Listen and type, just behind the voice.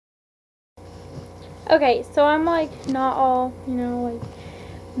Okay, so I'm like not all, like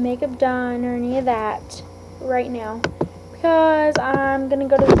makeup done or any of that right now because I'm gonna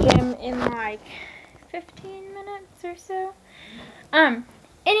go to the gym in like 15 minutes or so.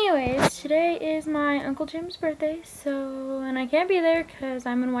 Anyways, today is my Uncle Jim's birthday, and I can't be there because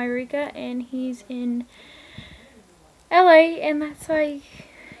I'm in Wairika and he's in LA, and that's like,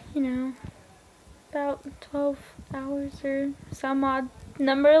 about 12 hours or some odd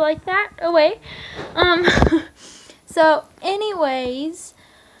number like that away. So anyways,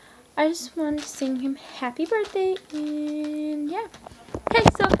 I just wanted to sing him happy birthday, and yeah. Okay,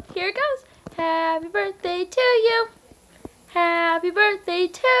 so here it goes. Happy birthday to you. Happy birthday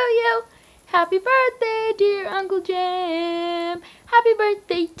to you. Happy birthday, dear Uncle Jim. Happy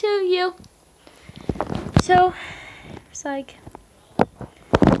birthday to you. So, it's like,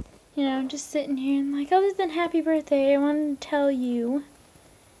 just sitting here and like, other than happy birthday, I wanted to tell you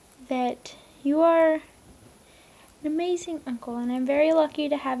that you are an amazing uncle, and I'm very lucky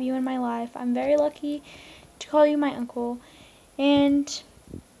to have you in my life. I'm very lucky to call you my uncle, and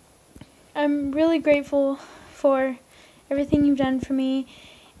I'm really grateful for everything you've done for me,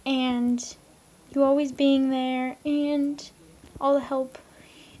 and you always being there, and all the help,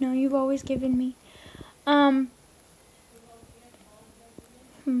 you've always given me.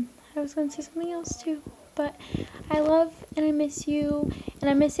 I was going to say something else too, but I love and I miss you, and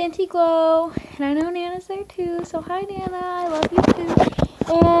I miss Auntie Glow, and I know Nana's there too, so hi Nana, I love you too,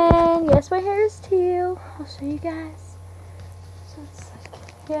 and yes, my hair is teal. I'll show you guys. So it's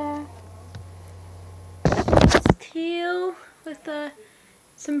like, yeah, it's teal with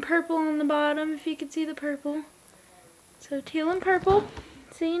some purple on the bottom, if you can see the purple. So teal and purple,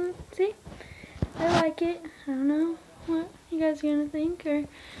 see, I like it. I don't know what you guys are gonna think or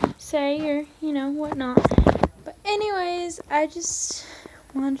say or whatnot, but anyways, I just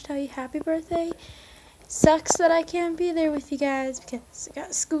wanted to tell you happy birthday. Sucks that I can't be there with you guys because I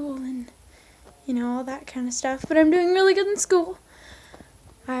got school and all that kind of stuff, but I'm doing really good in school.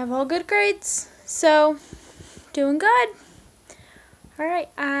 I have all good grades, so doing good. Alright,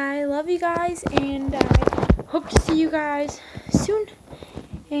 I love you guys, and I hope to see you guys soon,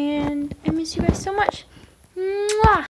 and I miss you guys so much. Mwah!